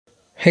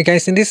Hey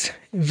guys, in this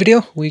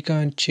video we're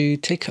going to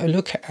take a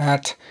look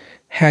at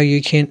how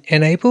you can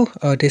enable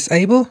or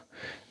disable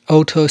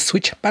auto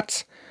switch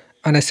buttons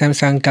on the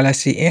Samsung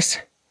Galaxy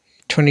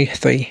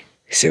S23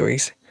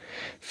 series.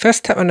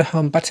 First, tap on the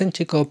home button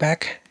to go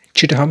back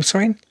to the home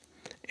screen,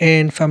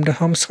 and from the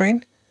home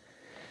screen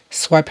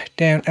swipe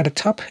down at the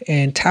top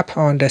and tap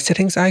on the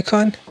settings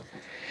icon.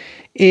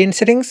 In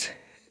settings,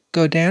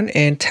 go down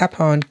and tap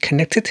on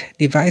connected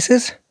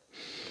devices,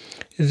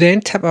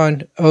 then tap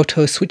on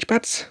auto switch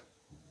buttons.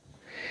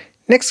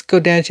 Next, go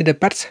down to the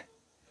buttons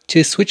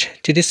to switch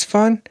to this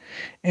phone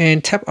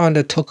and tap on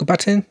the toggle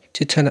button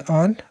to turn it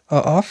on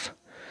or off.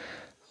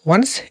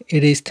 Once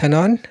it is turned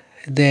on,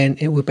 then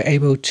it will be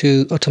able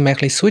to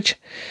automatically switch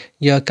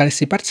your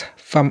Galaxy buds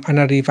from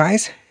another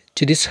device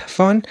to this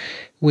phone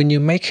when you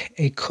make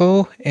a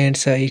call,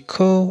 answer a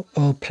call,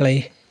 or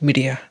play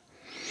media.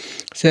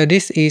 So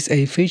this is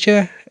a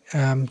feature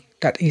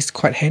that is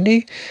quite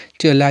handy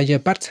to allow your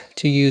buds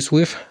to use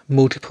with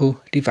multiple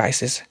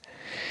devices.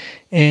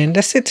 And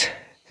that's it.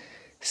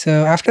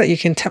 So after that, you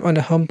can tap on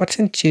the home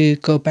button to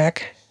go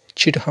back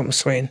to the home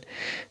screen.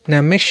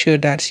 Now make sure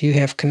that you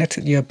have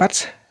connected your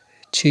buds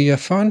to your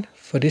phone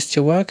for this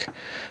to work.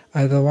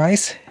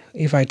 Otherwise,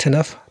 if I turn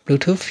off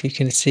Bluetooth, you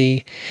can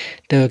see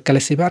the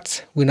Galaxy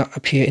buds will not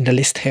appear in the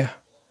list here.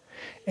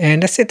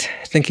 And that's it.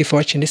 Thank you for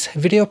watching this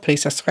video.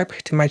 Please subscribe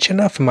to my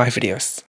channel for more videos.